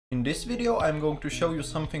In this video I'm going to show you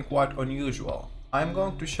something quite unusual. I'm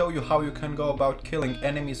going to show you how you can go about killing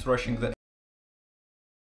enemies rushing the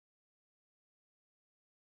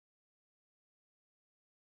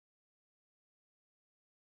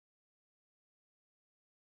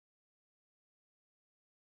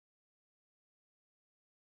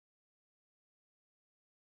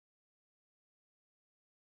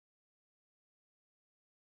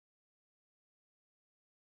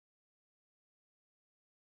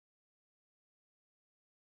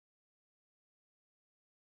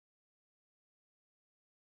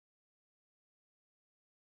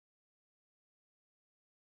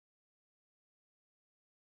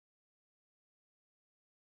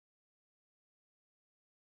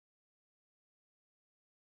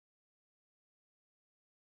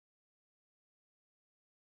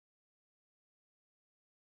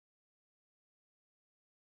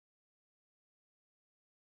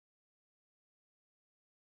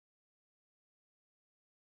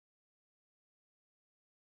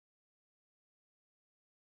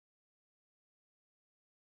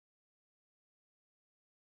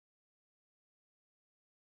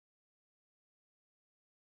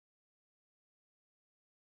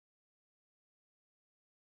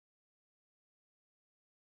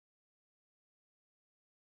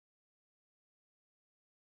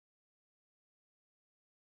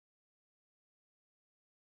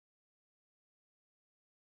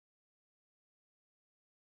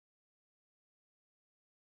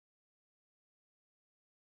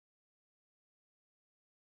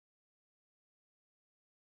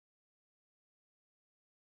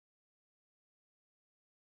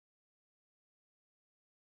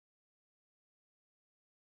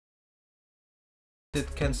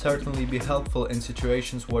It can certainly be helpful in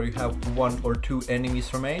situations where you have one or two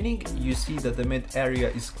enemies remaining. You see that the mid area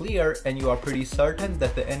is clear and you are pretty certain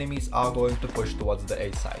that the enemies are going to push towards the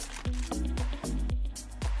A side.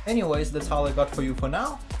 Anyways, that's all I got for you for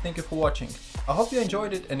now. Thank you for watching. I hope you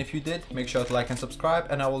enjoyed it, and if you did, make sure to like and subscribe,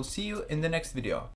 and I will see you in the next video.